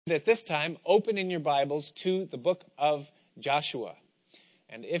At this time, open in your Bibles to the book of Joshua.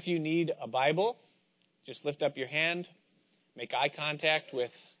 And if you need a Bible, just lift up your hand, make eye contact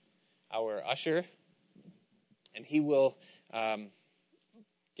with our usher, and he will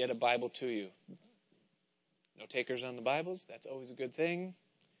get a Bible to you. No takers on the Bibles, that's always a good thing.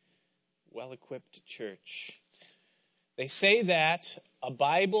 Well-equipped church. They say that a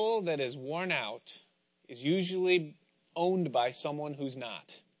Bible that is worn out is usually owned by someone who's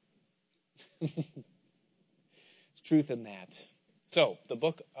not. There's truth in that. So, the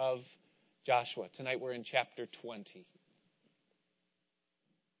book of Joshua. Tonight we're in chapter 20.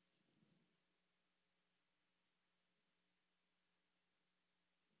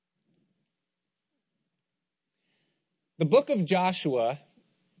 The book of Joshua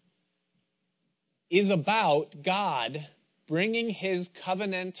is about God bringing his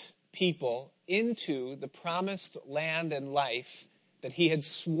covenant people into the promised land and life that he had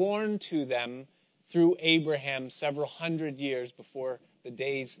sworn to them through Abraham several hundred years before the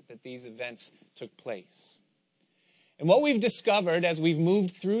days that these events took place. And what we've discovered as we've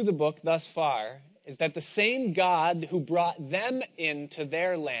moved through the book thus far is that the same God who brought them into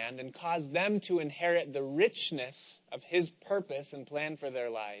their land and caused them to inherit the richness of his purpose and plan for their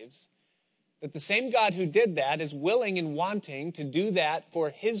lives, that the same God who did that is willing and wanting to do that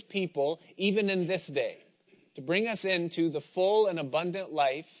for his people even in this day, to bring us into the full and abundant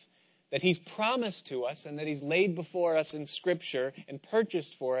life that he's promised to us and that he's laid before us in Scripture and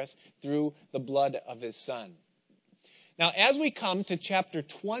purchased for us through the blood of his Son. Now, as we come to chapter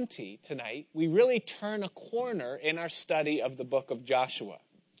 20 tonight, we really turn a corner in our study of the book of Joshua.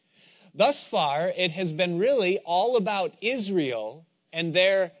 Thus far, it has been really all about Israel and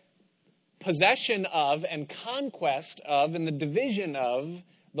their possession of and conquest of and the division of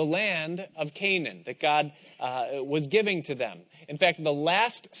the land of Canaan that God was giving to them. In fact, the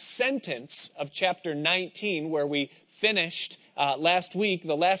last sentence of chapter 19, where we finished last week,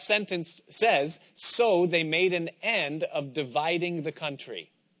 the last sentence says, "So they made an end of dividing the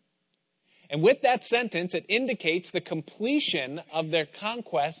country." And with that sentence, it indicates the completion of their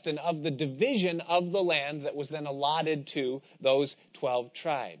conquest and of the division of the land that was then allotted to those 12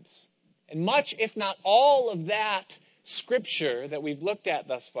 tribes. And much, if not all of that Scripture that we've looked at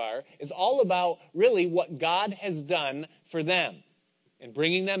thus far is all about really what God has done for them in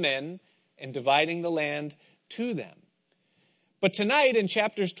bringing them in and dividing the land to them. But tonight in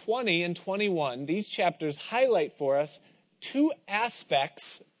chapters 20 and 21, these chapters highlight for us two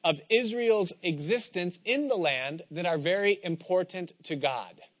aspects of Israel's existence in the land that are very important to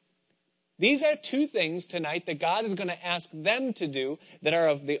God. These are two things tonight that God is going to ask them to do that are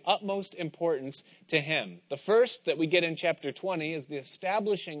of the utmost importance to him. The first that we get in chapter 20 is the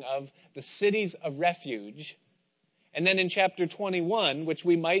establishing of the cities of refuge. And then in chapter 21, which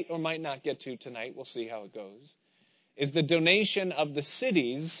we might or might not get to tonight, we'll see how it goes, is the donation of the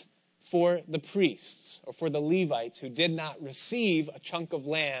cities for the priests or for the Levites who did not receive a chunk of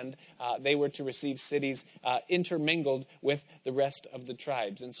land. They were to receive cities intermingled with the rest of the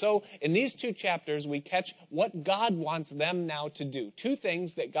tribes. And so in these two chapters, we catch what God wants them now to do. Two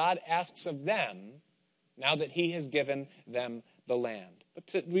things that God asks of them now that he has given them the land.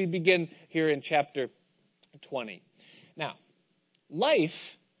 But we begin here in chapter 20. Now,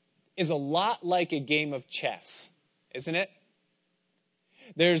 life is a lot like a game of chess, isn't it?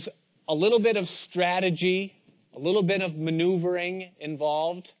 There's a little bit of strategy, a little bit of maneuvering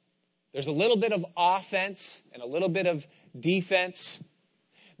involved. There's a little bit of offense and a little bit of defense.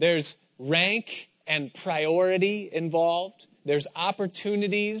 There's rank and priority involved. There's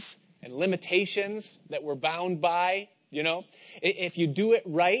opportunities and limitations that we're bound by. You know, if you do it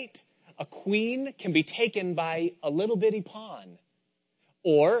right, a queen can be taken by a little bitty pawn.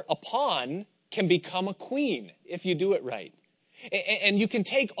 Or a pawn can become a queen if you do it right. And you can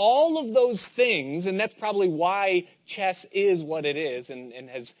take all of those things, and that's probably why chess is what it is and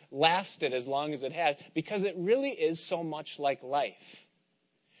has lasted as long as it has, because it really is so much like life.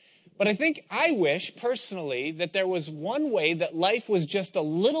 But I wish, personally, that there was one way that life was just a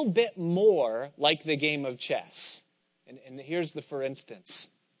little bit more like the game of chess. And here's the for instance.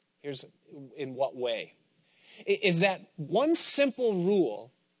 Here's in what way. Is that one simple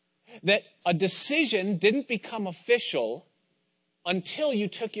rule that a decision didn't become official until you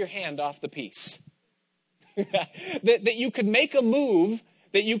took your hand off the piece. that you could make a move,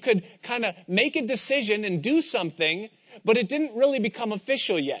 that you could kind of make a decision and do something, but it didn't really become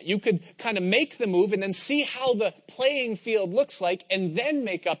official yet. You could kind of make the move and then see how the playing field looks like and then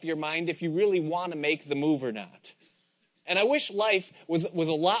make up your mind if you really want to make the move or not. And I wish life was a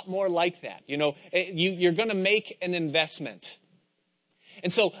lot more like that. You know, you're going to make an investment.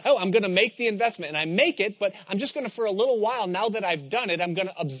 And so, I'm going to make the investment, and I make it, but I'm just going to, for a little while, now that I've done it, I'm going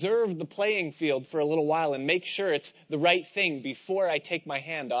to observe the playing field for a little while and make sure it's the right thing before I take my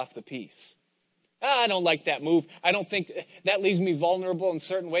hand off the piece. I don't like that move. I don't think that leaves me vulnerable in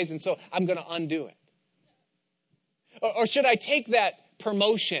certain ways, and so I'm going to undo it. Or should I take that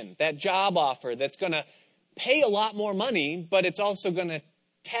promotion, that job offer that's going to pay a lot more money, but it's also going to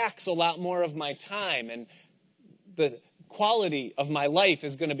tax a lot more of my time, and the quality of my life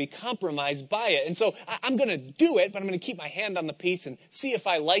is going to be compromised by it. And so I'm going to do it, but I'm going to keep my hand on the piece and see if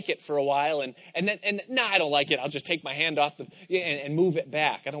I like it for a while. And then, I don't like it. I'll just take my hand off and move it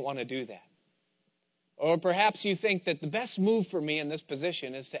back. I don't want to do that. Or perhaps you think that the best move for me in this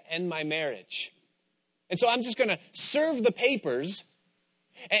position is to end my marriage. And so I'm just going to serve the papers,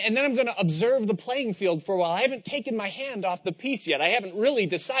 and then I'm going to observe the playing field for a while. I haven't taken my hand off the piece yet. I haven't really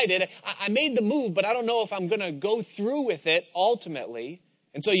decided. I made the move, but I don't know if I'm going to go through with it ultimately.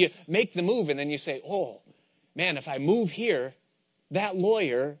 And so you make the move, and then you say, oh, man, if I move here, that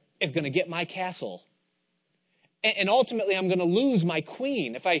lawyer is going to get my castle. And ultimately, I'm going to lose my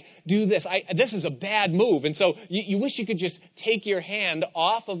queen if I do this. This is a bad move. And so you wish you could just take your hand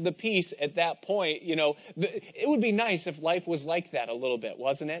off of the piece at that point. It would be nice if life was like that a little bit,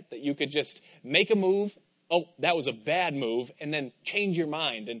 wasn't it? That you could just make a move. Oh, that was a bad move. And then change your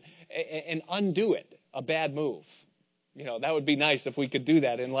mind and undo it. A bad move. That would be nice if we could do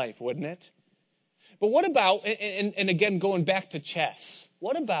that in life, wouldn't it? But what about, and again, going back to chess,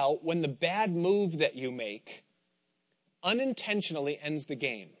 what about when the bad move that you make unintentionally ends the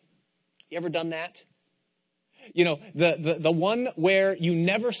game? You ever done that? The one where you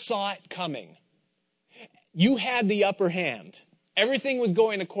never saw it coming. You had the upper hand. Everything was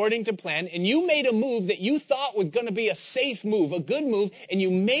going according to plan, and you made a move that you thought was going to be a safe move, a good move, and you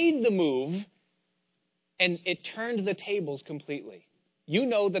made the move, and it turned the tables completely. You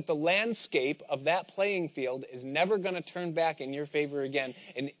know that the landscape of that playing field is never going to turn back in your favor again.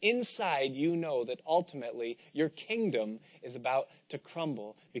 And inside, you know that ultimately your kingdom is about to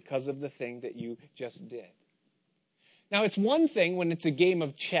crumble because of the thing that you just did. Now, it's one thing when it's a game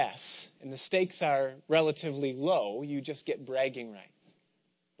of chess and the stakes are relatively low, you just get bragging rights.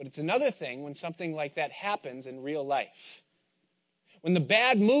 But it's another thing when something like that happens in real life. When the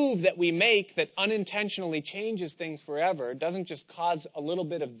bad move that we make that unintentionally changes things forever doesn't just cause a little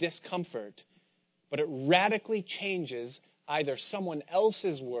bit of discomfort, but it radically changes either someone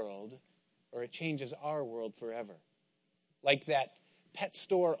else's world or it changes our world forever. Like that pet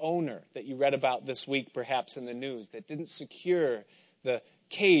store owner that you read about this week perhaps in the news that didn't secure the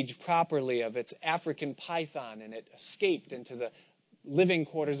cage properly of its African python, and it escaped into the living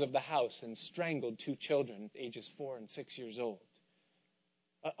quarters of the house and strangled 2 children ages 4 and 6 years old.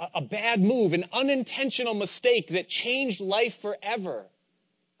 A bad move, an unintentional mistake that changed life forever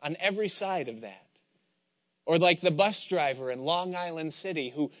on every side of that. Or like the bus driver in Long Island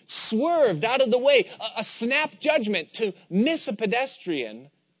City who swerved out of the way, a snap judgment to miss a pedestrian,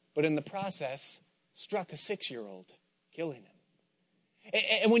 but in the process struck a 6-year-old, killing him.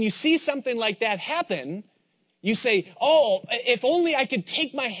 And when you see something like that happen, you say, oh, if only I could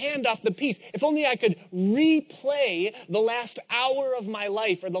take my hand off the piece. If only I could replay the last hour of my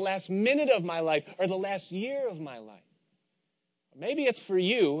life, or the last minute of my life, or the last year of my life. Maybe it's for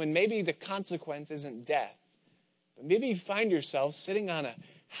you, and maybe the consequence isn't death. But maybe you find yourself sitting on a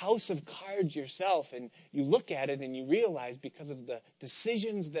house of cards yourself, and you look at it and you realize, because of the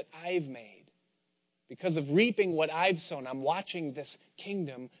decisions that I've made, because of reaping what I've sown, I'm watching this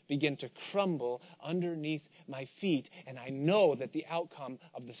kingdom begin to crumble underneath my feet. And I know that the outcome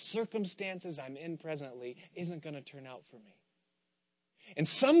of the circumstances I'm in presently isn't going to turn out for me. And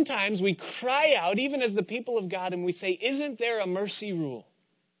sometimes we cry out, even as the people of God, and we say, isn't there a mercy rule?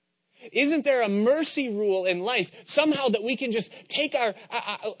 Isn't there a mercy rule in life somehow that we can just take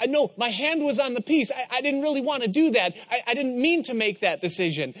I know my hand was on the piece. I didn't really want to do that. I didn't mean to make that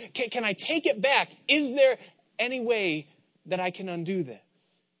decision. Can I take it back? Is there any way that I can undo this?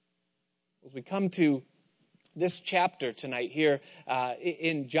 As we come to this chapter tonight here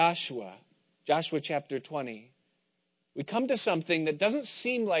in Joshua chapter 20, we come to something that doesn't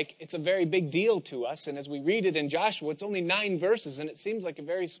seem like it's a very big deal to us. And as we read it in Joshua, it's only 9 verses, and it seems like a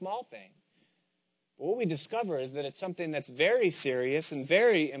very small thing. But what we discover is that it's something that's very serious and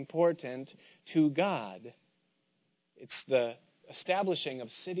very important to God. It's the establishing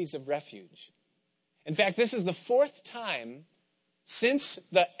of cities of refuge. In fact, this is the 4th time since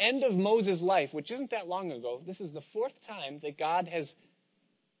the end of Moses' life, which isn't that long ago. This is the 4th time that God has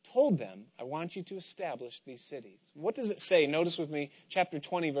told them, I want you to establish these cities. What does it say? Notice with me, chapter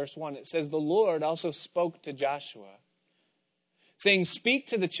 20, verse 1. It says, the Lord also spoke to Joshua, saying, "Speak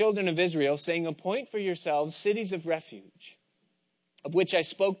to the children of Israel, saying, appoint for yourselves cities of refuge, of which I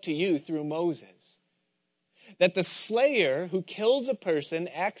spoke to you through Moses, that the slayer who kills a person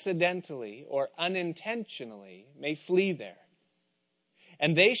accidentally or unintentionally may flee there.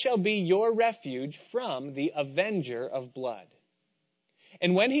 And they shall be your refuge from the avenger of blood.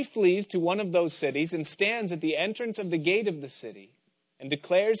 And when he flees to one of those cities and stands at the entrance of the gate of the city and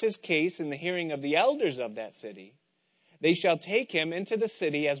declares his case in the hearing of the elders of that city, they shall take him into the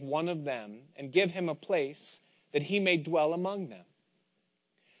city as one of them and give him a place that he may dwell among them.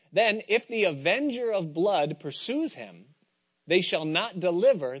 Then, if the avenger of blood pursues him, they shall not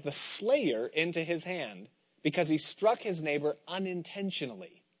deliver the slayer into his hand, because he struck his neighbor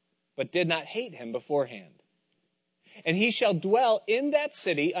unintentionally, but did not hate him beforehand. And he shall dwell in that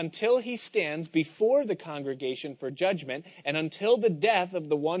city until he stands before the congregation for judgment, and until the death of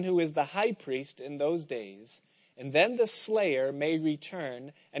the one who is the high priest in those days. And then the slayer may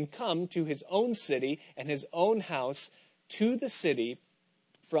return and come to his own city and his own house, to the city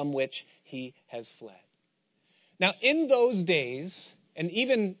from which he has fled." Now, in those days, and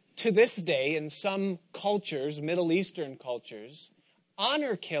even to this day in some cultures, Middle Eastern cultures,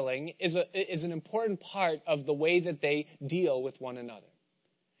 honor killing is an important part of the way that they deal with one another.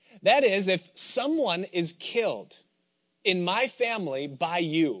 That is, if someone is killed in my family by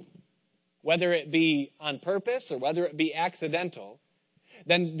you, whether it be on purpose or whether it be accidental,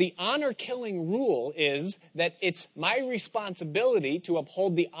 then the honor-killing rule is that it's my responsibility to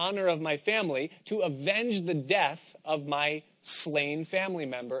uphold the honor of my family, to avenge the death of my slain family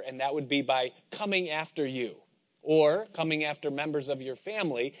member, and that would be by coming after you or coming after members of your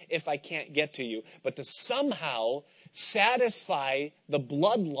family if I can't get to you, but to somehow satisfy the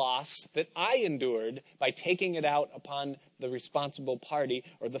blood loss that I endured by taking it out upon the responsible party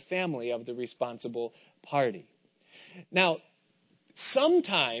or the family of the responsible party. Now,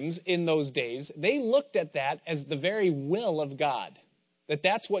 sometimes in those days, they looked at that as the very will of God, that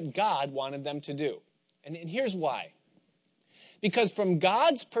that's what God wanted them to do. And here's why. Because from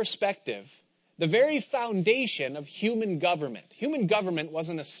God's perspective, the very foundation of human government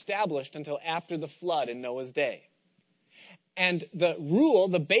wasn't established until after the flood in Noah's day. And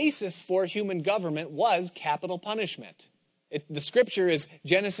the basis for human government was capital punishment. The scripture is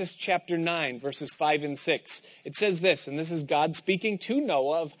Genesis chapter 9, verses 5 and 6. It says this, and this is God speaking to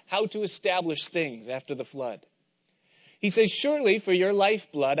Noah of how to establish things after the flood. He says, "Surely for your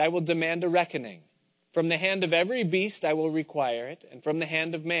lifeblood I will demand a reckoning. From the hand of every beast I will require it, and from the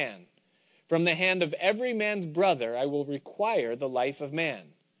hand of man. From the hand of every man's brother I will require the life of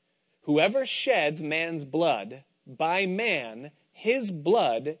man. Whoever sheds man's blood, by man his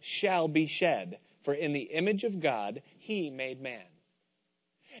blood shall be shed. For in the image of God he made man."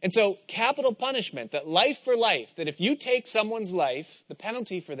 And so capital punishment, that life for life, that if you take someone's life, the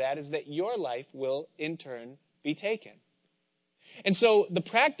penalty for that is that your life will in turn be taken. And so the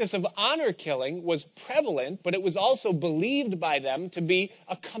practice of honor killing was prevalent, but it was also believed by them to be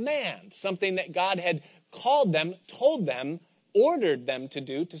a command, something that God had called them, told them, ordered them to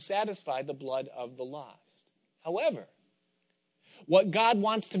do to satisfy the blood of the lost. However, what God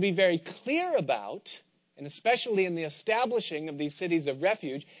wants to be very clear about, and especially in the establishing of these cities of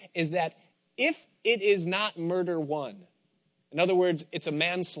refuge, is that if it is not murder one, in other words, it's a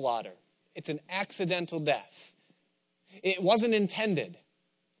manslaughter, it's an accidental death, it wasn't intended,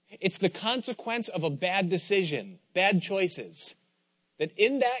 it's the consequence of a bad decision, bad choices, that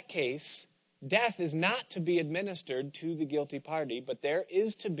in that case, death is not to be administered to the guilty party, but there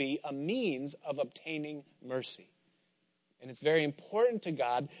is to be a means of obtaining mercy. And it's very important to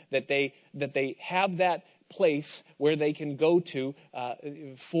God that they have that place where they can go to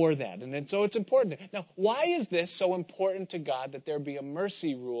for that. And so it's important. Now, why is this so important to God that there be a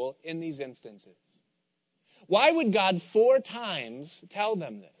mercy rule in these instances? Why would God 4 times tell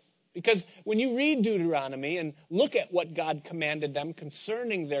them this? Because when you read Deuteronomy and look at what God commanded them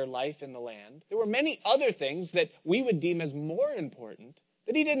concerning their life in the land, there were many other things that we would deem as more important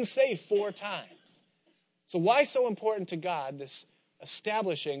that he didn't say 4 times. So why so important to God, this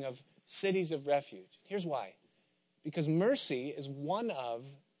establishing of cities of refuge? Here's why. Because mercy is one of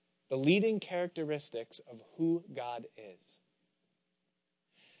the leading characteristics of who God is.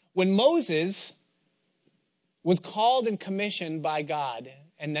 When Moses was called and commissioned by God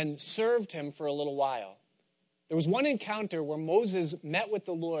and then served him for a little while, there was one encounter where Moses met with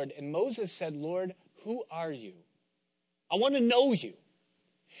the Lord, and Moses said, "Lord, who are you? I want to know you."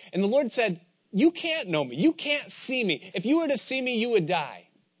 And the Lord said, "You can't know me. You can't see me. If you were to see me, you would die."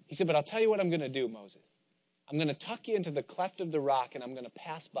 He said, "But I'll tell you what I'm going to do, Moses. I'm going to tuck you into the cleft of the rock, and I'm going to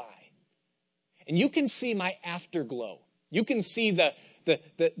pass by. And you can see my afterglow. You can see the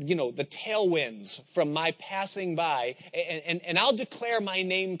tailwinds from my passing by, and I'll declare my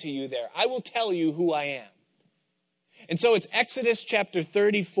name to you there. I will tell you who I am. And so it's Exodus chapter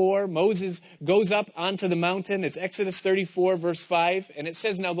 34. Moses goes up onto the mountain. It's Exodus 34, verse 5. And it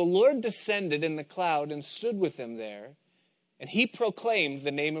says, "Now the Lord descended in the cloud and stood with him there, and he proclaimed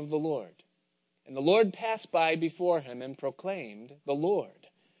the name of the Lord. And the Lord passed by before him and proclaimed, the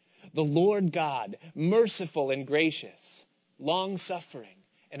Lord God, merciful and gracious, long-suffering,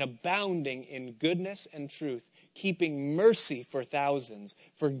 and abounding in goodness and truth, keeping mercy for thousands,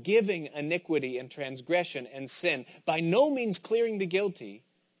 forgiving iniquity and transgression and sin, by no means clearing the guilty,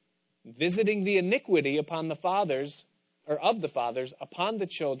 visiting the iniquity upon the fathers, or of the fathers, upon the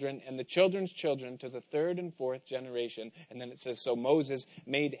children and the children's children to the third and fourth generation." And then it says, "So Moses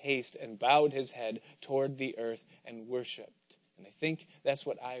made haste and bowed his head toward the earth and worshiped." And I think that's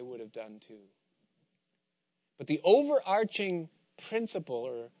what I would have done too. But the overarching principle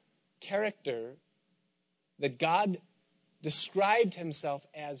or character that God described himself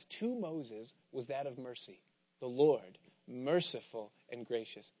as to Moses was that of mercy. The Lord, merciful and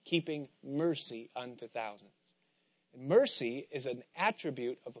gracious, keeping mercy unto thousands. And mercy is an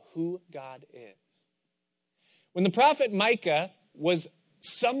attribute of who God is. When the prophet Micah was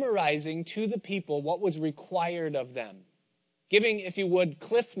summarizing to the people what was required of them, giving, if you would,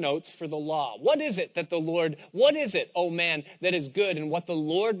 cliff notes for the law. What is it, oh man, that is good and what the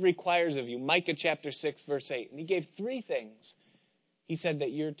Lord requires of you? Micah chapter 6, verse 8. And he gave three things. He said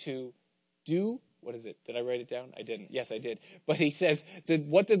that you're to do, what is it? Did I write it down? I didn't. Yes, I did. But he says,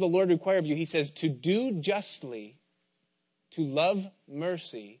 what did the Lord require of you? He says, to do justly, to love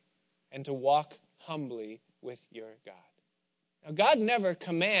mercy, and to walk humbly with your God. Now, God never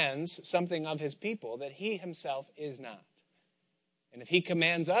commands something of his people that he himself is not. And if he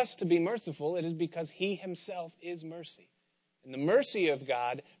commands us to be merciful, it is because he himself is mercy. And the mercy of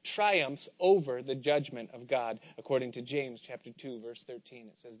God triumphs over the judgment of God. According to James chapter 2, verse 13,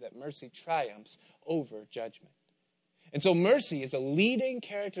 it says that mercy triumphs over judgment. And so mercy is a leading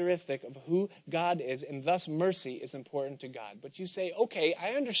characteristic of who God is, and thus mercy is important to God. But you say, okay,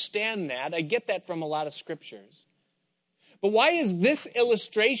 I understand that. I get that from a lot of scriptures. But why is this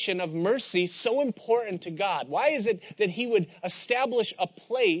illustration of mercy so important to God? Why is it that he would establish a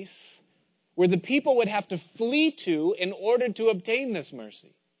place where the people would have to flee to in order to obtain this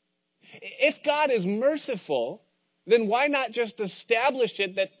mercy? If God is merciful, then why not just establish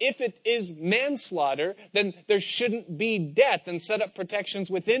it that if it is manslaughter, then there shouldn't be death and set up protections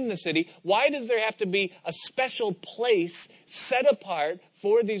within the city? Why does there have to be a special place set apart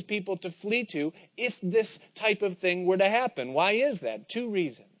for these people to flee to if this type of thing were to happen? Why is that? Two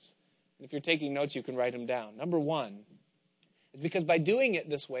reasons. If you're taking notes, you can write them down. Number one is because by doing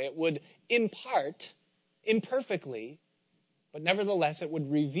it this way, it would impart, imperfectly, but nevertheless, it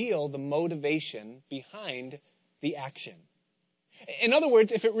would reveal the motivation behind the action. In other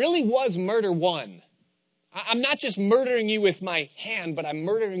words, if it really was murder one, I'm not just murdering you with my hand, but I'm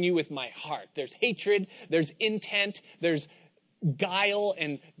murdering you with my heart. There's hatred, there's intent, there's guile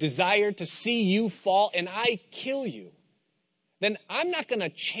and desire to see you fall, and I kill you. Then I'm not going to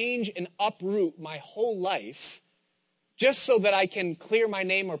change and uproot my whole life just so that I can clear my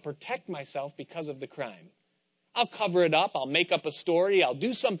name or protect myself because of the crime. I'll cover it up, I'll make up a story, I'll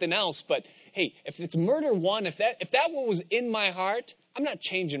do something else, but hey, if it's murder one, if that one was in my heart, I'm not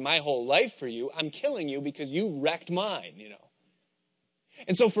changing my whole life for you. I'm killing you because you wrecked mine,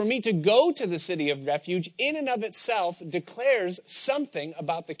 And so for me to go to the city of refuge in and of itself declares something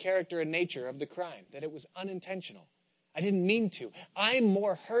about the character and nature of the crime, that it was unintentional. I didn't mean to. I'm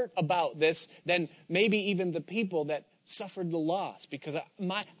more hurt about this than maybe even the people that suffered the loss because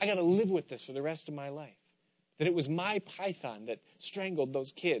I got to live with this for the rest of my life. That it was my python that strangled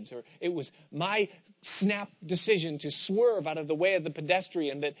those kids, or it was my snap decision to swerve out of the way of the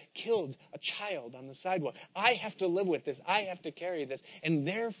pedestrian that killed a child on the sidewalk. I have to live with this. I have to carry this. And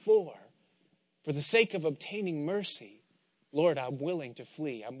therefore, for the sake of obtaining mercy, Lord, I'm willing to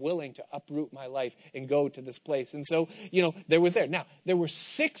flee. I'm willing to uproot my life and go to this place. And so, there was there. Now, there were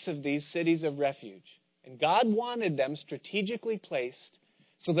 6 of these cities of refuge. And God wanted them strategically placed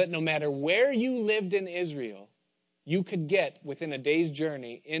so that no matter where you lived in Israel, you could get within a day's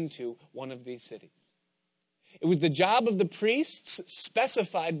journey into one of these cities. It was the job of the priests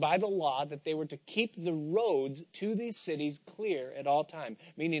specified by the law that they were to keep the roads to these cities clear at all time,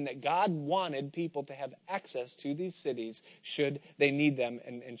 meaning that God wanted people to have access to these cities should they need them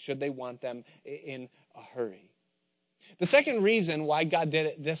and should they want them in a hurry. The second reason why God did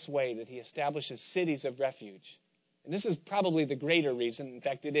it this way, that he establishes cities of refuge, and this is probably the greater reason, in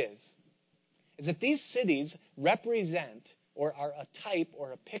fact it is is that these cities represent or are a type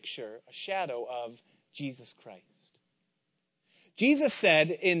or a picture, a shadow of Jesus Christ. Jesus said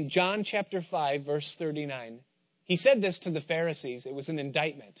in John chapter 5, verse 39, he said this to the Pharisees. It was an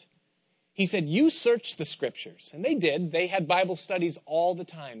indictment. He said, you search the scriptures. And they did. They had Bible studies all the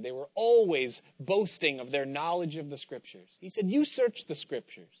time. They were always boasting of their knowledge of the scriptures. He said, you search the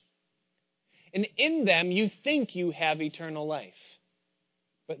scriptures. And in them you think you have eternal life.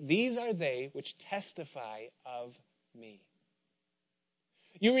 But these are they which testify of me.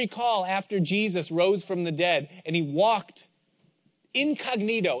 You recall after Jesus rose from the dead and he walked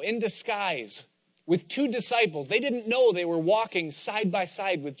incognito, in disguise, with two disciples. They didn't know they were walking side by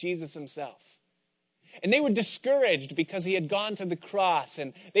side with Jesus himself. And they were discouraged because he had gone to the cross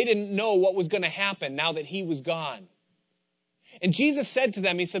and they didn't know what was going to happen now that he was gone. And Jesus said to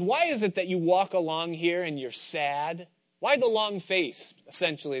them, he said, why is it that you walk along here and you're sad? Why the long face,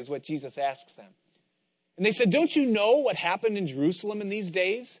 essentially, is what Jesus asks them. And they said, don't you know what happened in Jerusalem in these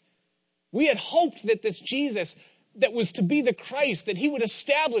days? We had hoped that this Jesus that was to be the Christ, that he would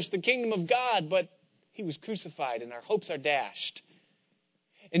establish the kingdom of God, but he was crucified and our hopes are dashed.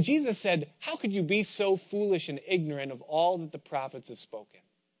 And Jesus said, how could you be so foolish and ignorant of all that the prophets have spoken?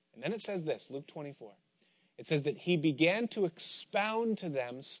 And then it says this, Luke 24. It says that he began to expound to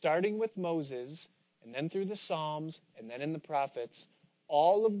them, starting with Moses, and then through the Psalms, and then in the prophets,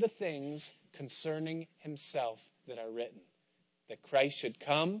 all of the things concerning himself that are written. That Christ should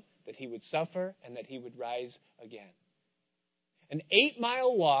come, that he would suffer, and that he would rise again. An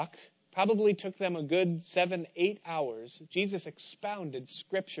 8-mile walk probably took them a good 7-8 hours. Jesus expounded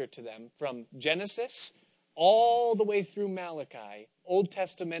scripture to them from Genesis all the way through Malachi, Old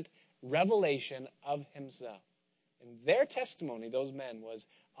Testament revelation of himself. And their testimony, those men, was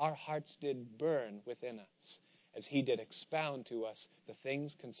our hearts did burn within us as he did expound to us the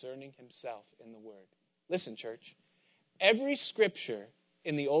things concerning himself in the Word. Listen, church, every scripture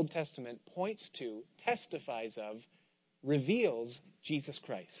in the Old Testament points to, testifies of, reveals Jesus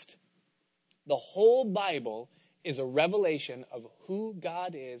Christ. The whole Bible is a revelation of who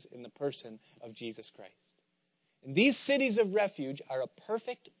God is in the person of Jesus Christ. And these cities of refuge are a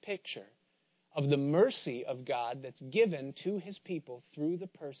perfect picture of the mercy of God that's given to his people through the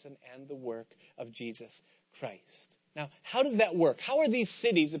person and the work of Jesus Christ. Now, how does that work? How are these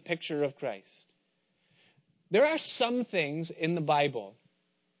cities a picture of Christ? There are some things in the Bible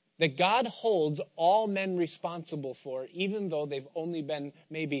that God holds all men responsible for, even though they've only been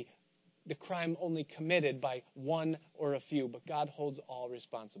maybe the crime only committed by one or a few, but God holds all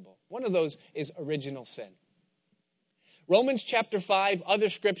responsible. One of those is original sin. Romans chapter 5, other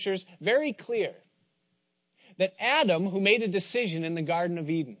scriptures, very clear that Adam, who made a decision in the Garden of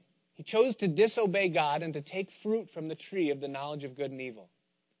Eden, he chose to disobey God and to take fruit from the tree of the knowledge of good and evil.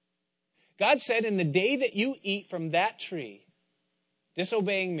 God said, in the day that you eat from that tree,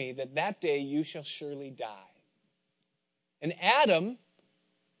 disobeying me, that day you shall surely die. And Adam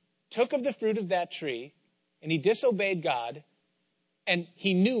took of the fruit of that tree, and he disobeyed God, and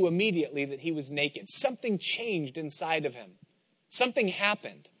he knew immediately that he was naked. Something changed inside of him. Something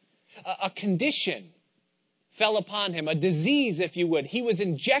happened. A condition fell upon him, a disease, if you would. He was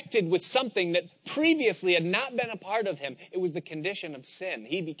injected with something that previously had not been a part of him. It was the condition of sin.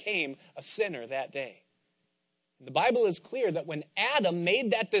 He became a sinner that day. The Bible is clear that when Adam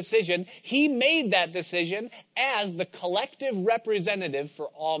made that decision, he made that decision as the collective representative for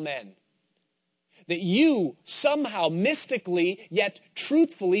all men. That you somehow mystically, yet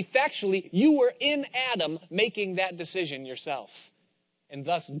truthfully, factually, you were in Adam making that decision yourself. And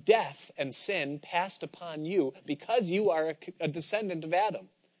thus death and sin passed upon you because you are a descendant of Adam.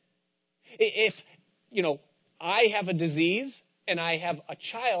 If, I have a disease and I have a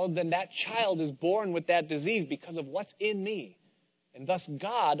child, then that child is born with that disease because of what's in me. And thus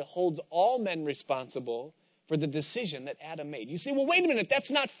God holds all men responsible for the decision that Adam made. You say, well, wait a minute,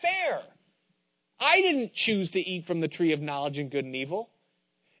 that's not fair. I didn't choose to eat from the tree of knowledge and good and evil.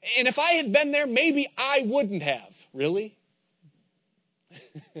 And if I had been there, maybe I wouldn't have. Really?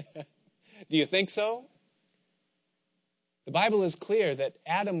 Do you think so? The Bible is clear that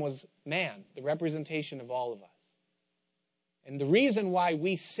Adam was man, the representation of all of us. And the reason why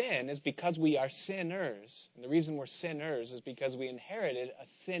we sin is because we are sinners. And the reason we're sinners is because we inherited a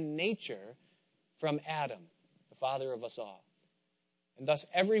sin nature from Adam, the father of us all. And thus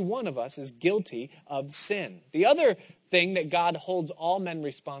every one of us is guilty of sin. The other thing that God holds all men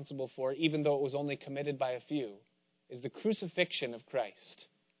responsible for, even though it was only committed by a few, is the crucifixion of Christ.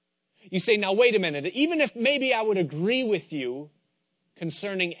 You say, now wait a minute, even if maybe I would agree with you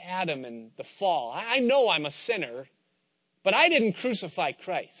concerning Adam and the fall, I know I'm a sinner, but I didn't crucify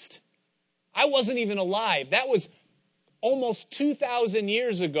Christ. I wasn't even alive. That was almost 2,000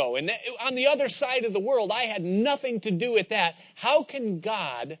 years ago. And on the other side of the world, I had nothing to do with that. How can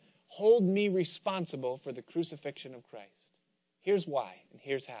God hold me responsible for the crucifixion of Christ? Here's why, and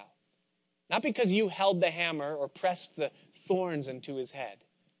here's how. Not because you held the hammer or pressed the thorns into his head.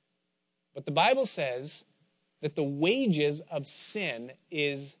 But the Bible says that the wages of sin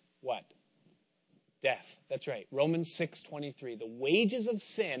is what? Death. That's right. Romans 6:23. The wages of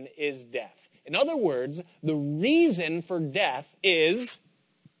sin is death. In other words, the reason for death is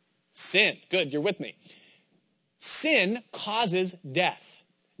sin. Good, you're with me. Sin causes death.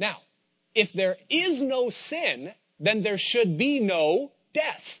 Now, if there is no sin, then there should be no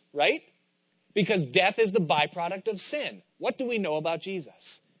death, right? Because death is the byproduct of sin. What do we know about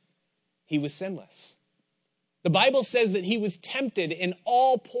Jesus? He was sinless. The Bible says that he was tempted in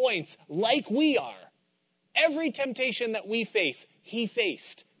all points like we are. Every temptation that we face, he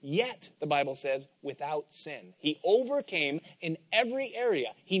faced. Yet, the Bible says, without sin. He overcame in every area.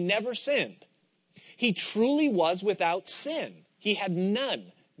 He never sinned. He truly was without sin. He had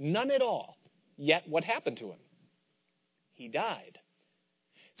none at all. Yet, what happened to him? He died.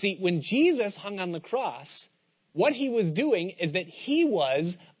 See, when Jesus hung on the cross, what he was doing is that he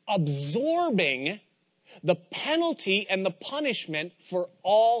was absorbing the penalty and the punishment for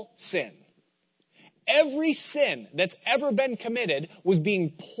all sin. Every sin that's ever been committed was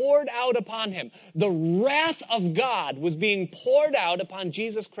being poured out upon him. The wrath of God was being poured out upon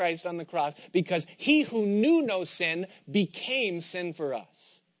Jesus Christ on the cross because he who knew no sin became sin for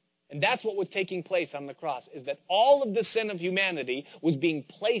us. And that's what was taking place on the cross, is that all of the sin of humanity was being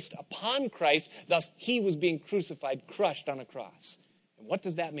placed upon Christ. Thus, he was being crucified, crushed on a cross. And what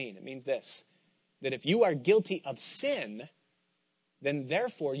does that mean? It means this, that if you are guilty of sin, then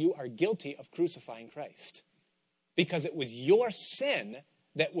therefore you are guilty of crucifying Christ. Because it was your sin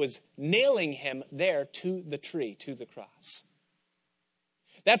that was nailing him there to the tree, to the cross.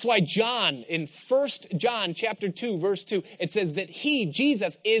 That's why John, in 1 John chapter 2, verse 2, it says that he,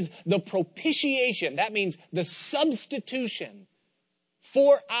 Jesus, is the propitiation. That means the substitution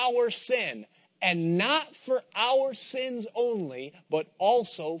for our sin. And not for our sins only, but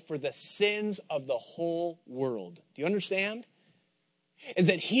also for the sins of the whole world. Do you understand? Is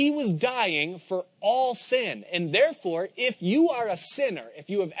that he was dying for all sin. And therefore, if you are a sinner, if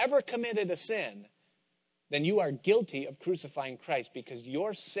you have ever committed a sin, then you are guilty of crucifying Christ because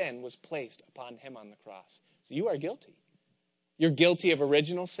your sin was placed upon him on the cross. So you are guilty. You're guilty of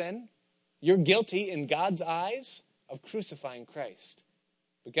original sin. You're guilty in God's eyes of crucifying Christ.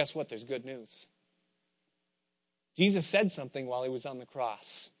 But guess what? There's good news. Jesus said something while he was on the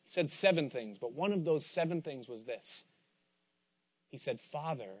cross. He said 7 things, but one of those 7 things was this. He said,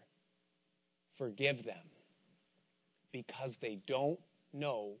 Father, forgive them because they don't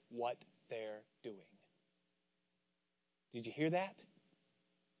know what they're doing. Did you hear that?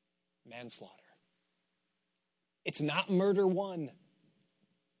 Manslaughter. It's not murder one.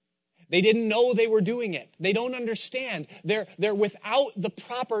 They didn't know they were doing it. They don't understand. They're without the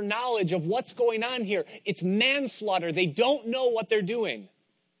proper knowledge of what's going on here. It's manslaughter. They don't know what they're doing.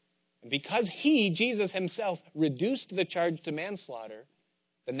 And because he, Jesus himself, reduced the charge to manslaughter,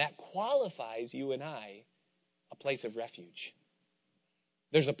 then that qualifies you and I a place of refuge.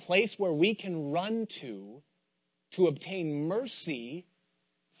 There's a place where we can run to obtain mercy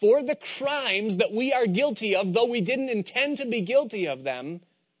for the crimes that we are guilty of, though we didn't intend to be guilty of them.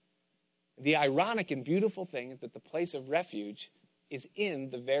 The ironic and beautiful thing is that the place of refuge is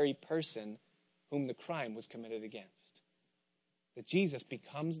in the very person whom the crime was committed against. That Jesus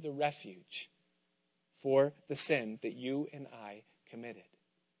becomes the refuge for the sin that you and I committed.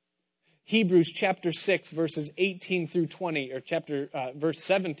 Hebrews chapter 6, verses 18 through 20, or verse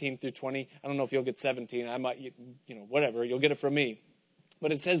 17 through 20. I don't know if you'll get 17. I might, whatever. You'll get it from me.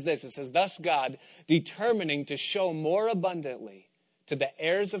 But it says this. It says, thus God, determining to show more abundantly to the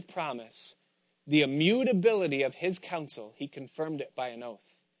heirs of promise the immutability of his counsel, he confirmed it by an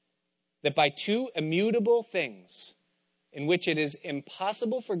oath. That by 2 immutable things, in which it is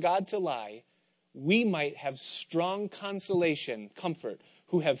impossible for God to lie, we might have strong consolation, comfort,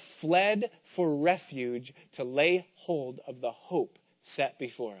 who have fled for refuge to lay hold of the hope set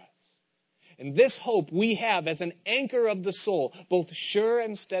before us. And this hope we have as an anchor of the soul, both sure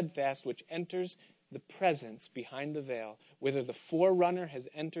and steadfast, which enters the presence behind the veil, whither the forerunner has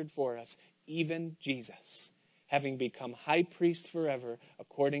entered for us, even Jesus, having become high priest forever,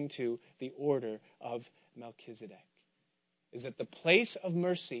 according to the order of Melchizedek. Is that the place of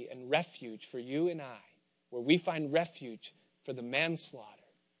mercy and refuge for you and I, where we find refuge for the manslaughter,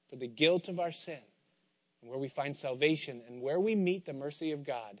 for the guilt of our sin, and where we find salvation, and where we meet the mercy of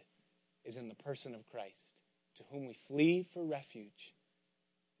God, is in the person of Christ, to whom we flee for refuge,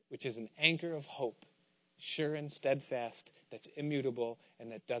 which is an anchor of hope, sure and steadfast, that's immutable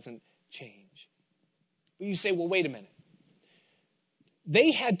and that doesn't change. But you say, well, wait a minute.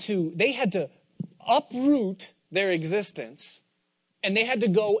 They had to uproot their existence, and they had to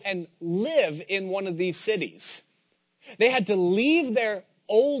go and live in one of these cities. They had to leave their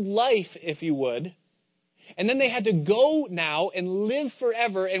old life, if you would, and then they had to go now and live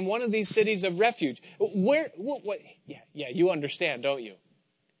forever in one of these cities of refuge. Yeah, you understand, don't you?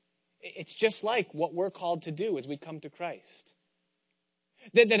 It's just like what we're called to do as we come to Christ.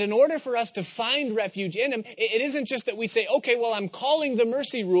 That in order for us to find refuge in him, it isn't just that we say, okay, well, I'm calling the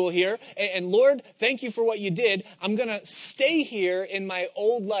mercy rule here, and Lord, thank you for what you did. I'm going to stay here in my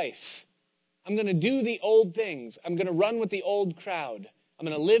old life. I'm going to do the old things. I'm going to run with the old crowd. I'm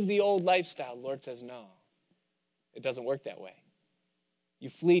going to live the old lifestyle. The Lord says, no, it doesn't work that way. You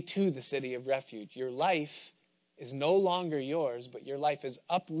flee to the city of refuge. Your life is no longer yours, but your life is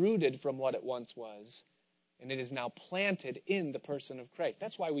uprooted from what it once was, and it is now planted in the person of Christ.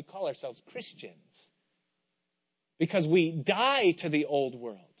 That's why we call ourselves Christians, because we die to the old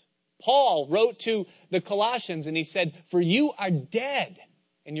world. Paul wrote to the Colossians, and he said, for you are dead,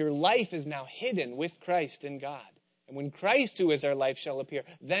 and your life is now hidden with Christ in God. And when Christ, who is our life, shall appear,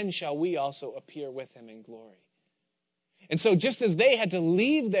 then shall we also appear with him in glory. And so just as they had to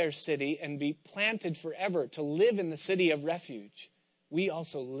leave their city and be planted forever to live in the city of refuge, we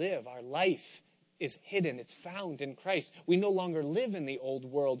also live. Our life is hidden. It's found in Christ. We no longer live in the old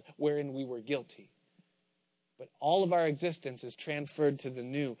world wherein we were guilty. But all of our existence is transferred to the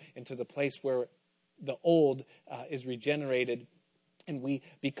new, into the place where the old is regenerated and we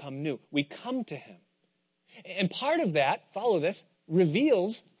become new. We come to him. And part of that, follow this,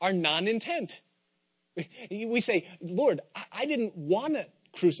 reveals our non-intent. We say, Lord, I didn't want to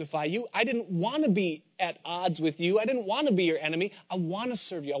crucify you. I didn't want to be at odds with you. I didn't want to be your enemy. I want to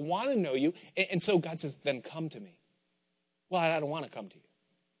serve you. I want to know you. And so God says, then come to me. Well, I don't want to come to you.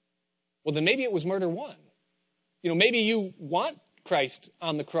 Well, then maybe it was murder one. Maybe you want Christ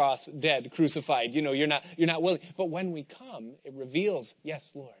on the cross, dead, crucified. You're not willing. But when we come, it reveals,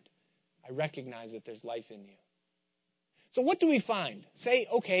 yes, Lord, I recognize that there's life in you. So what do we find? Say,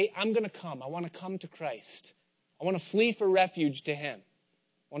 okay, I'm going to come. I want to come to Christ. I want to flee for refuge to him.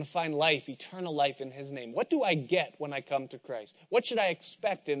 I want to find life, eternal life in his name. What do I get when I come to Christ? What should I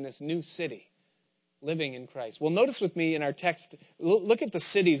expect in this new city, living in Christ? Well, notice with me in our text, look at the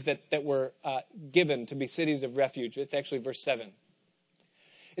cities that were given to be cities of refuge. It's actually verse 7.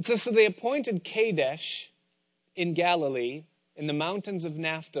 It says, so they appointed Kadesh in Galilee, in the mountains of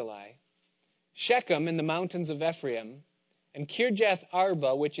Naphtali, Shechem in the mountains of Ephraim, and Kirjath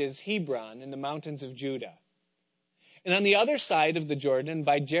Arba, which is Hebron, in the mountains of Judah. And on the other side of the Jordan,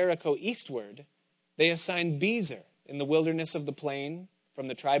 by Jericho eastward, they assigned Bezer in the wilderness of the plain, from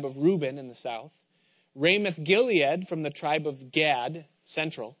the tribe of Reuben in the south, Ramoth Gilead from the tribe of Gad,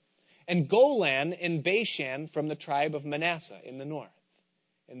 central, and Golan in Bashan from the tribe of Manasseh in the north.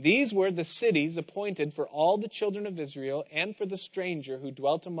 And these were the cities appointed for all the children of Israel and for the stranger who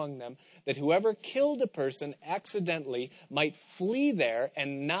dwelt among them, that whoever killed a person accidentally might flee there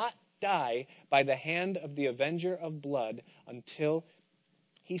and not die by the hand of the avenger of blood until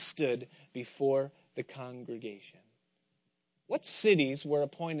he stood before the congregation. What cities were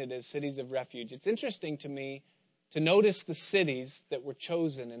appointed as cities of refuge? It's interesting to me to notice the cities that were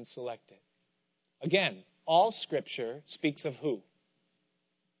chosen and selected. Again, all Scripture speaks of who?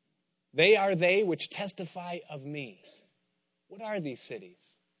 They are they which testify of me. What are these cities?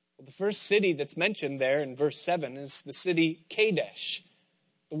 Well, the first city that's mentioned there in verse 7 is the city Kadesh.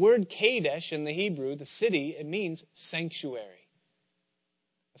 The word Kadesh in the Hebrew, the city, it means sanctuary.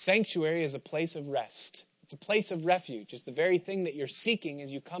 A sanctuary is a place of rest. It's a place of refuge. It's the very thing that you're seeking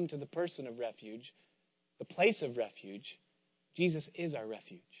as you come to the person of refuge. The place of refuge. Jesus is our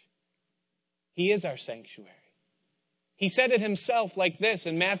refuge. He is our sanctuary. He said it himself like this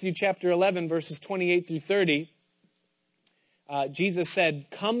in Matthew chapter 11, verses 28 through 30. Jesus said,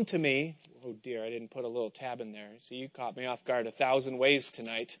 come to me. Oh dear, I didn't put a little tab in there. See, you caught me off guard 1,000 ways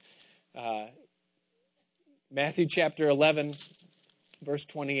tonight. Matthew chapter 11, verse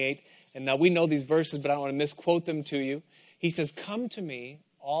 28. And now we know these verses, but I don't want to misquote them to you. He says, come to me,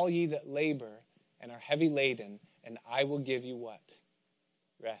 all ye that labor and are heavy laden, and I will give you what?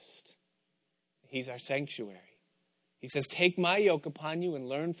 Rest. He's our sanctuary. He says, take my yoke upon you and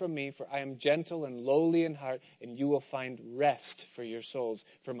learn from me, for I am gentle and lowly in heart, and you will find rest for your souls.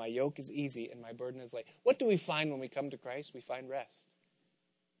 For my yoke is easy and my burden is light. What do we find when we come to Christ? We find rest.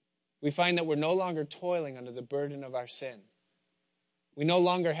 We find that we're no longer toiling under the burden of our sin. We no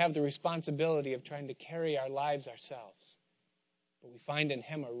longer have the responsibility of trying to carry our lives ourselves. But we find in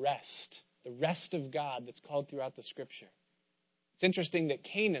him a rest, the rest of God that's called throughout the Scripture. It's interesting that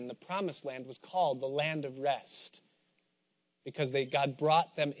Canaan, the promised land, was called the land of rest because God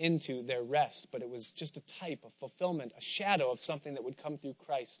brought them into their rest, but it was just a type, a fulfillment, a shadow of something that would come through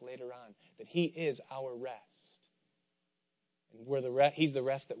Christ later on, that he is our rest. And he's the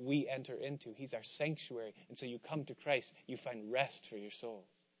rest that we enter into. He's our sanctuary. And so you come to Christ, you find rest for your souls.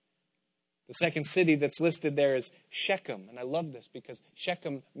 The second city that's listed there is Shechem. And I love this because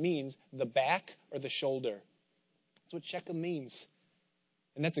Shechem means the back or the shoulder. That's what Shechem means.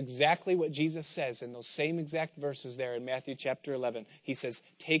 And that's exactly what Jesus says in those same exact verses there in Matthew chapter 11. He says,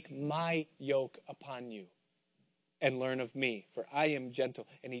 "Take my yoke upon you and learn of me, for I am gentle."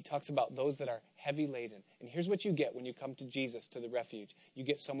 And he talks about those that are heavy laden. And here's what you get when you come to Jesus, to the refuge. You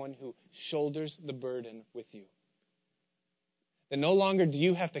get someone who shoulders the burden with you. Then no longer do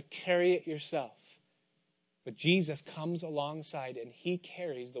you have to carry it yourself. But Jesus comes alongside and he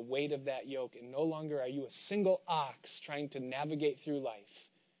carries the weight of that yoke. And no longer are you a single ox trying to navigate through life.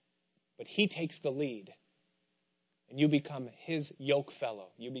 But he takes the lead. And you become his yoke fellow.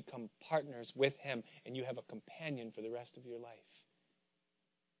 You become partners with him. And you have a companion for the rest of your life.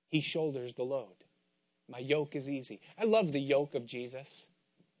 He shoulders the load. My yoke is easy. I love the yoke of Jesus.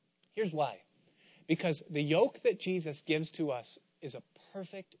 Here's why. Because the yoke that Jesus gives to us is a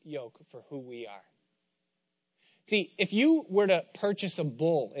perfect yoke for who we are. See, if you were to purchase a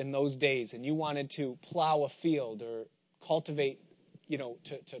bull in those days and you wanted to plow a field or cultivate,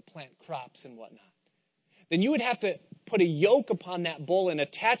 to plant crops and whatnot, then you would have to put a yoke upon that bull and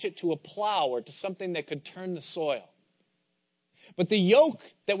attach it to a plow or to something that could turn the soil. But the yoke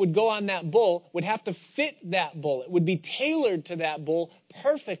that would go on that bull would have to fit that bull. It would be tailored to that bull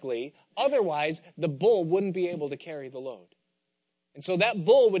perfectly. Otherwise, the bull wouldn't be able to carry the load. And so that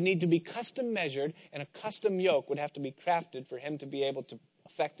bull would need to be custom measured, and a custom yoke would have to be crafted for him to be able to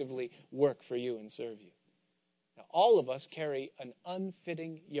effectively work for you and serve you. Now, all of us carry an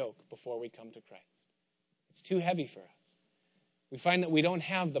unfitting yoke before we come to Christ. It's too heavy for us. We find that we don't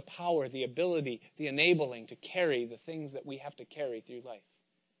have the power, the ability, the enabling to carry the things that we have to carry through life.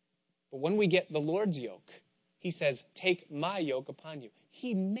 But when we get the Lord's yoke, he says, "Take my yoke upon you."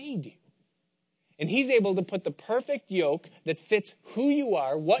 He made you. And he's able to put the perfect yoke that fits who you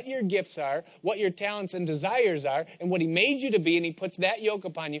are, what your gifts are, what your talents and desires are, and what he made you to be, and he puts that yoke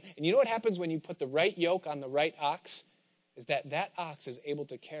upon you. And you know what happens when you put the right yoke on the right ox? Is that ox is able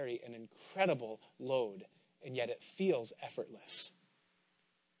to carry an incredible load, and yet it feels effortless.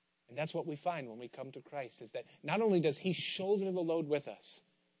 And that's what we find when we come to Christ, is that not only does he shoulder the load with us,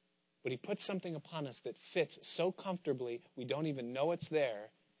 but he puts something upon us that fits so comfortably we don't even know it's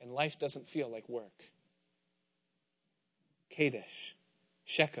there, and life doesn't feel like work. Kadesh,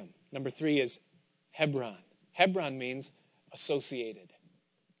 Shechem. Number 3 is Hebron. Hebron means associated.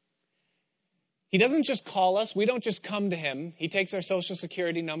 He doesn't just call us. We don't just come to him. He takes our social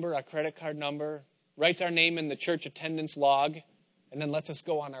security number, our credit card number, writes our name in the church attendance log, and then lets us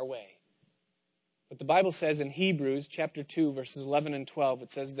go on our way. But the Bible says in Hebrews chapter 2, verses 11 and 12,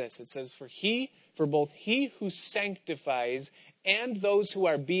 it says this. It says, For both he who sanctifies and those who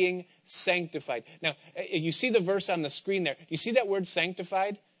are being sanctified. Now, you see the verse on the screen there. You see that word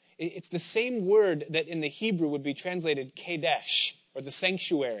sanctified? It's the same word that in the Hebrew would be translated Kadesh, or the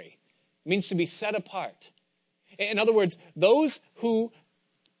sanctuary. It means to be set apart. In other words, those who,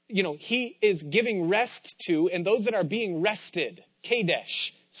 he is giving rest to, and those that are being rested,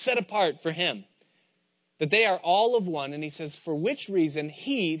 Kadesh, set apart for him. That they are all of one, and he says, for which reason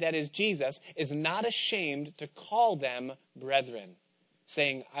he, that is Jesus, is not ashamed to call them brethren,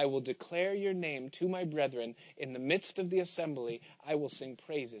 saying, I will declare your name to my brethren. In the midst of the assembly, I will sing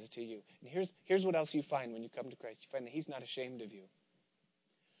praises to you. And here's what else you find when you come to Christ. You find that he's not ashamed of you.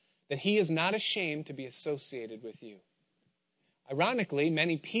 That he is not ashamed to be associated with you. Ironically,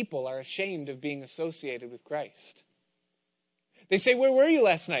 many people are ashamed of being associated with Christ. They say, where were you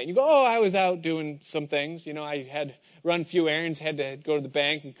last night? And you go, I was out doing some things. I had run a few errands, had to go to the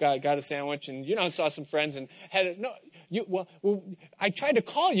bank and got a sandwich, and, saw some friends and I tried to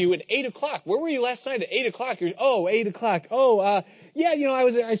call you at 8 o'clock. Where were you last night at 8 o'clock? 8 o'clock.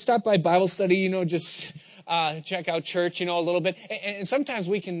 I stopped by Bible study, just check out church, a little bit. And sometimes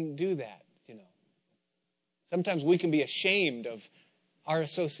we can do that, Sometimes we can be ashamed of our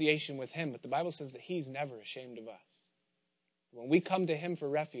association with him, but the Bible says that he's never ashamed of us. When we come to him for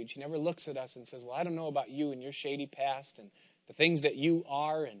refuge, he never looks at us and says, well, I don't know about you and your shady past and the things that you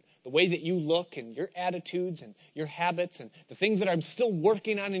are and the way that you look and your attitudes and your habits and the things that I'm still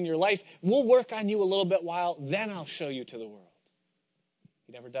working on in your life. We'll work on you a little bit while, then I'll show you to the world.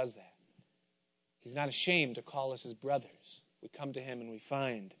 He never does that. He's not ashamed to call us his brothers. We come to him and we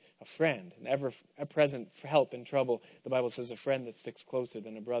find a friend, an ever-present help in trouble. The Bible says a friend that sticks closer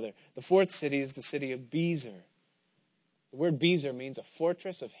than a brother. The fourth city is the city of Bezer. The word Bezer means a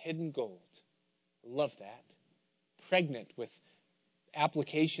fortress of hidden gold. I love that. Pregnant with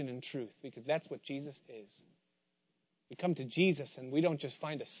application and truth, because that's what Jesus is. We come to Jesus and we don't just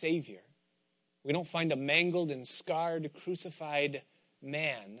find a Savior. We don't find a mangled and scarred, crucified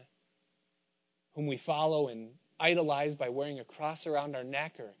man whom we follow and idolize by wearing a cross around our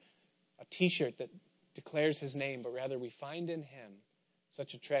neck or a t-shirt that declares his name, but rather we find in him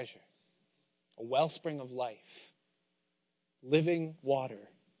such a treasure, a wellspring of life, living water,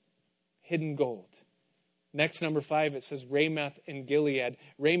 hidden gold. Next, number 5, it says Ramoth in Gilead.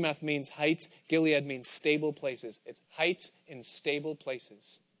 Ramoth means heights. Gilead means stable places. It's heights in stable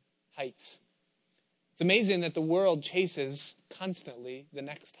places. Heights. It's amazing that the world chases constantly the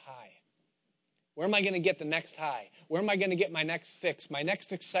next high. Where am I going to get the next high? Where am I going to get my next fix, my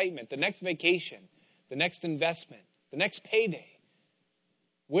next excitement, the next vacation, the next investment, the next payday?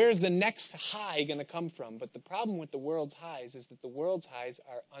 Where's the next high going to come from? But the problem with the world's highs is that the world's highs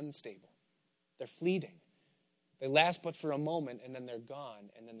are unstable. They're fleeting. They last but for a moment, and then they're gone,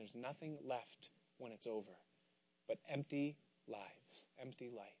 and then there's nothing left when it's over but empty lives, empty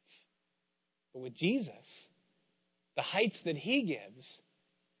life. But with Jesus, the heights that he gives,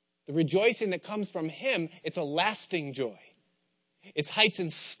 the rejoicing that comes from him, it's a lasting joy. It's heights in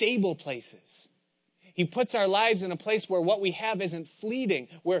stable places. He puts our lives in a place where what we have isn't fleeting,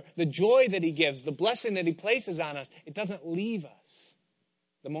 where the joy that he gives, the blessing that he places on us, it doesn't leave us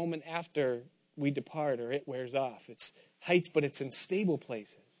the moment after we depart or it wears off. It's heights, but it's in stable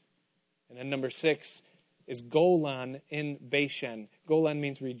places. And then number 6 is Golan in Bashan. Golan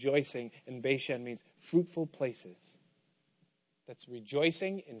means rejoicing, and Bashan means fruitful places. That's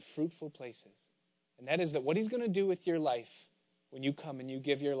rejoicing in fruitful places. And that is that what he's going to do with your life when you come and you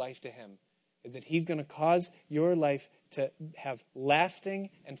give your life to him is that he's going to cause your life to have lasting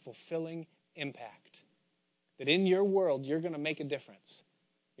and fulfilling impact. That in your world, you're going to make a difference.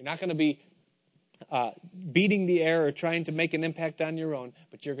 You're not going to be beating the air or trying to make an impact on your own,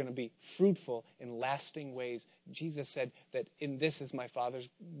 but you're going to be fruitful in lasting ways. Jesus said that in this is my Father's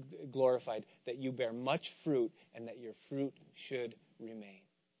glorified, that you bear much fruit and that your fruit should remain.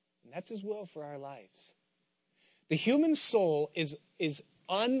 And that's his will for our lives. The human soul is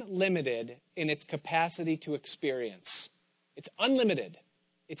unlimited in its capacity to experience. It's unlimited.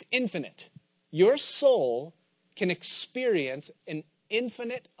 It's infinite. Your soul can experience an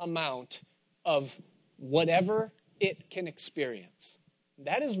infinite amount of whatever it can experience.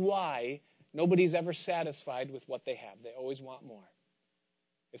 That is why nobody's ever satisfied with what they have. They always want more.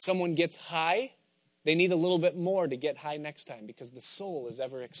 If someone gets high, they need a little bit more to get high next time because the soul is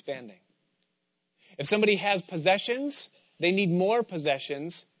ever expanding. If somebody has possessions, they need more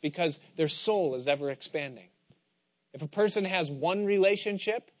possessions because their soul is ever expanding. If a person has one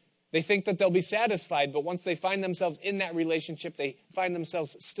relationship, they think that they'll be satisfied, but once they find themselves in that relationship, they find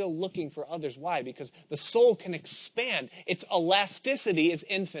themselves still looking for others. Why? Because the soul can expand. Its elasticity is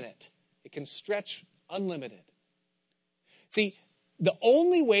infinite. It can stretch unlimited. See, the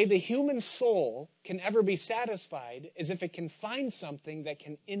only way the human soul can ever be satisfied is if it can find something that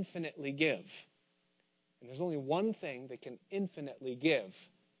can infinitely give. And there's only one thing that can infinitely give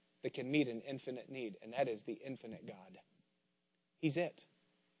that can meet an infinite need, and that is the infinite God. He's it.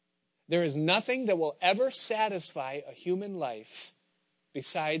 There is nothing that will ever satisfy a human life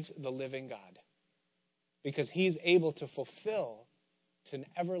besides the living God, because he's able to fulfill to an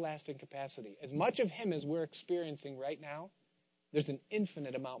everlasting capacity. As much of him as we're experiencing right now, there's an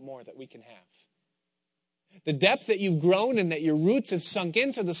infinite amount more that we can have. The depth that you've grown and that your roots have sunk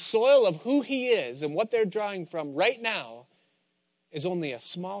into the soil of who he is and what they're drawing from right now is only a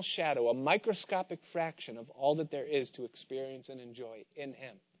small shadow, a microscopic fraction of all that there is to experience and enjoy in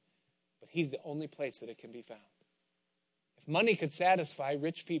him. But he's the only place that it can be found. If money could satisfy,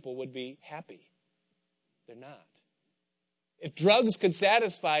 rich people would be happy. They're not. If drugs could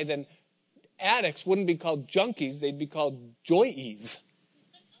satisfy, then addicts wouldn't be called junkies, they'd be called joyees.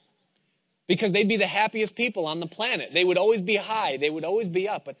 Because they'd be the happiest people on the planet. They would always be high, they would always be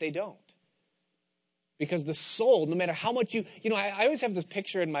up, but they don't. Because the soul, no matter how much I always have this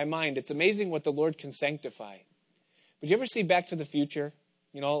picture in my mind. It's amazing what the Lord can sanctify. But you ever see Back to the Future?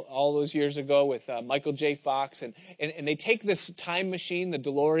 All those years ago with Michael J. Fox. And they take this time machine, the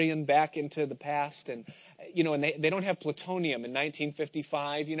DeLorean, back into the past. And and they don't have plutonium in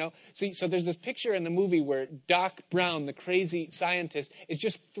 1955, So there's this picture in the movie where Doc Brown, the crazy scientist, is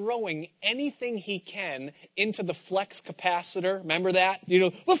just throwing anything he can into the flux capacitor. Remember that?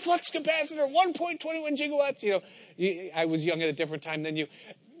 The flux capacitor, 1.21 gigawatts. I was young at a different time than you.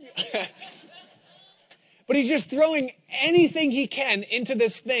 But he's just throwing anything he can into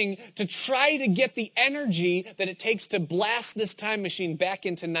this thing to try to get the energy that it takes to blast this time machine back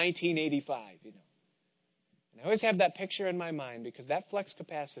into 1985, And I always have that picture in my mind because that flux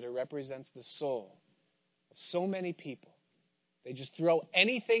capacitor represents the soul of so many people. They just throw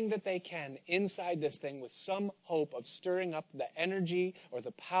anything that they can inside this thing with some hope of stirring up the energy or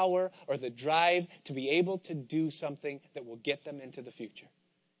the power or the drive to be able to do something that will get them into the future.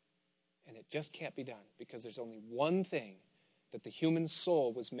 And it just can't be done because there's only one thing that the human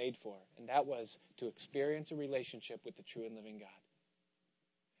soul was made for, and that was to experience a relationship with the true and living God.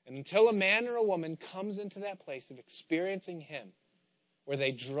 And until a man or a woman comes into that place of experiencing Him, where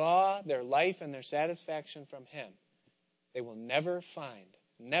they draw their life and their satisfaction from Him, they will never find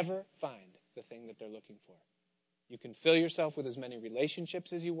the thing that they're looking for. You can fill yourself with as many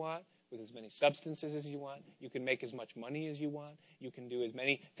relationships as you want, with as many substances as you want. You can make as much money as you want. You can do as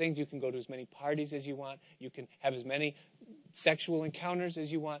many things. You can go to as many parties as you want. You can have as many sexual encounters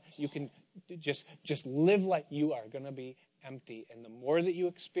as you want. You can just live like you are going to be empty. And the more that you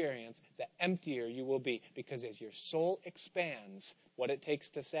experience, the emptier you will be. Because as your soul expands, what it takes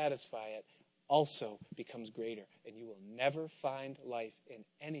to satisfy it also becomes greater. And you will never find life in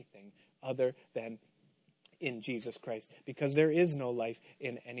anything other than in Jesus Christ, because there is no life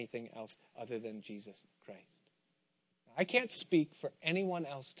in anything else other than Jesus Christ. Now, I can't speak for anyone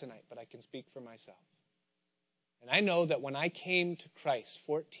else tonight, but I can speak for myself. And I know that when I came to Christ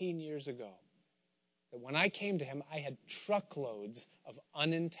 14 years ago, that when I came to Him, I had truckloads of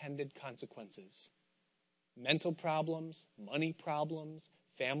unintended consequences. Mental problems, money problems,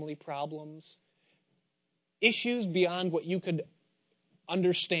 family problems, issues beyond what you could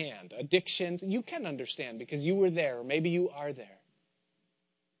understand, addictions. You can understand because you were there, or maybe you are there.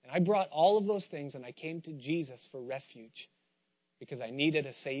 And I brought all of those things and I came to Jesus for refuge because I needed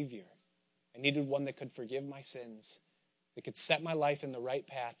a Savior. I needed one that could forgive my sins, that could set my life in the right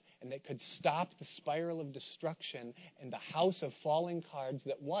path, and that could stop the spiral of destruction and the house of falling cards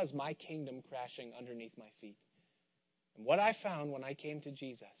that was my kingdom crashing underneath my feet. And what I found when I came to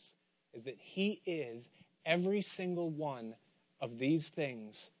Jesus is that He is every single one of these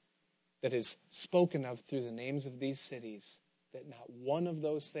things that is spoken of through the names of these cities, that not one of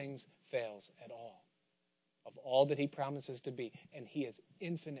those things fails at all, of all that He promises to be. And He is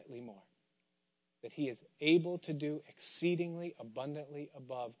infinitely more, that He is able to do exceedingly abundantly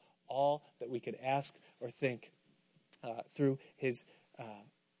above all that we could ask or think through His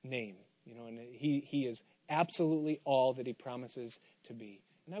name. And He is absolutely all that He promises to be.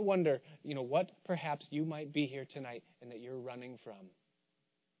 And I wonder, what perhaps you might be here tonight and that you're running from.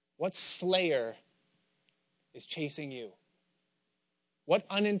 What slayer is chasing you? What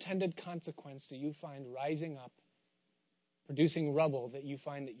unintended consequence do you find rising up, producing rubble that you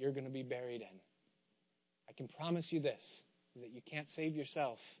find that you're going to be buried in? I can promise you this, is that you can't save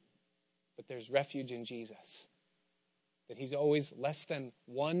yourself, but there's refuge in Jesus. That He's always less than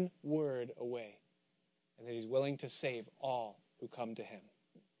one word away, and that He's willing to save all who come to Him.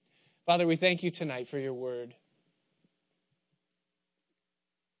 Father, we thank You tonight for Your word.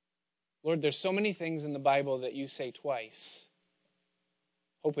 Lord, there's so many things in the Bible that You say twice,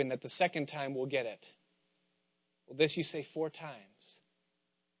 hoping that the second time we'll get it. Well, this You say 4 times.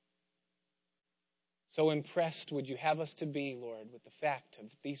 So impressed would You have us to be, Lord, with the fact of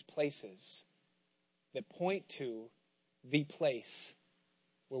these places that point to the place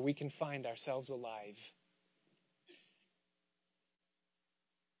where we can find ourselves alive.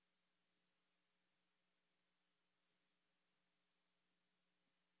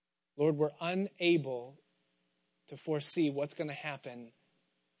 Lord, we're unable to foresee what's going to happen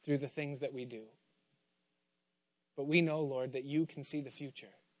through the things that we do. But we know, Lord, that You can see the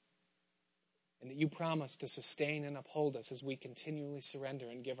future, and that You promise to sustain and uphold us as we continually surrender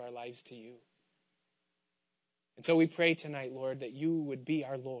and give our lives to You. And so we pray tonight, Lord, that You would be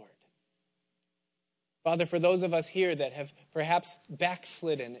our Lord. Father, for those of us here that have perhaps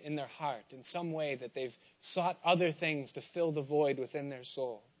backslidden in their heart in some way, that they've sought other things to fill the void within their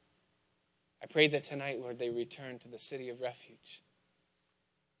soul, I pray that tonight, Lord, they return to the city of refuge,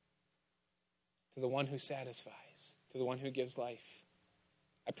 to the one who satisfies, to the one who gives life.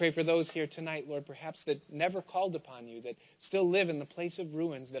 I pray for those here tonight, Lord, perhaps that never called upon You, that still live in the place of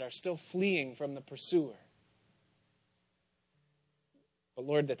ruins, that are still fleeing from the pursuer. But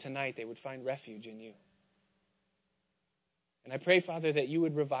Lord, that tonight they would find refuge in You. And I pray, Father, that you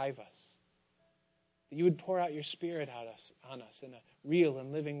would revive us, that you would pour out your Spirit on us in a real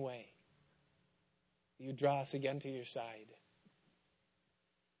and living way, that you would draw us again to your side,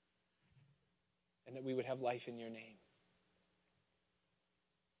 and that we would have life in your name.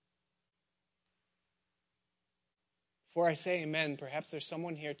 Before I say amen, perhaps there's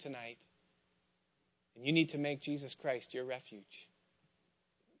someone here tonight, and you need to make Jesus Christ your refuge.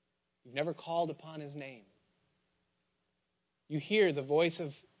 You've never called upon his name. You hear the voice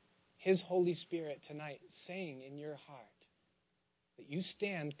of his Holy Spirit tonight saying in your heart that you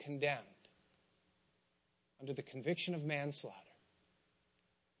stand condemned under the conviction of manslaughter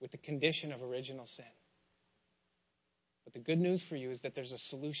with the condition of original sin. But the good news for you is that there's a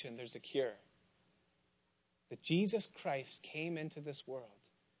solution, there's a cure. That Jesus Christ came into this world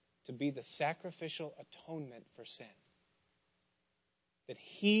to be the sacrificial atonement for sin. That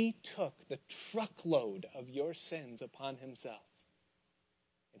he took the truckload of your sins upon himself.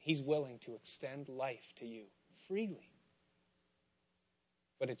 And he's willing to extend life to you freely.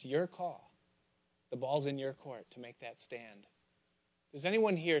 But it's your call. The ball's in your court to make that stand. If there's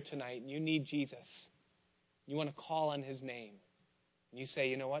anyone here tonight and you need Jesus, you want to call on his name, and you say,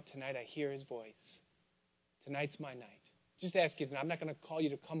 you know what, tonight I hear his voice. Tonight's my night. Just ask you, I'm not going to call you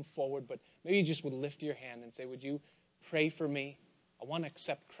to come forward, but maybe you just would lift your hand and say, would you pray for me? I want to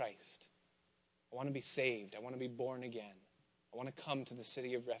accept Christ. I want to be saved. I want to be born again. I want to come to the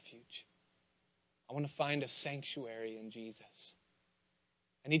city of refuge. I want to find a sanctuary in Jesus.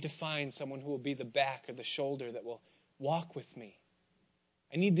 I need to find someone who will be the back or the shoulder that will walk with me.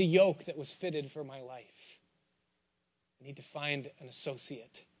 I need the yoke that was fitted for my life. I need to find an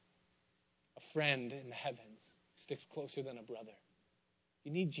associate, a friend in the heavens who sticks closer than a brother.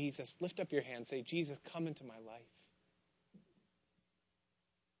 You need Jesus. Lift up your hand. Say, Jesus, come into my life.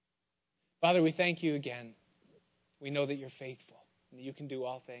 Father, we thank you again. We know that you're faithful and that you can do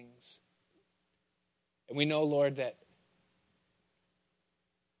all things. And we know, Lord, that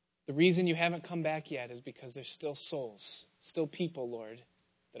the reason you haven't come back yet is because there's still souls, still people, Lord,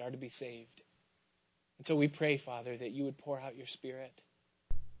 that are to be saved. And so we pray, Father, that you would pour out your Spirit,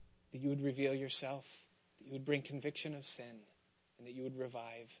 that you would reveal yourself, that you would bring conviction of sin, and that you would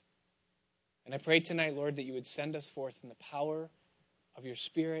revive. And I pray tonight, Lord, that you would send us forth in the power of your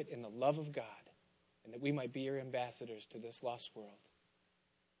Spirit, in the love of God, and that we might be your ambassadors to this lost world.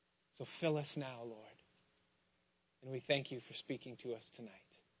 So fill us now, Lord. And we thank you for speaking to us tonight.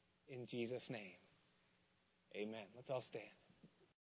 In Jesus' name, amen. Let's all stand.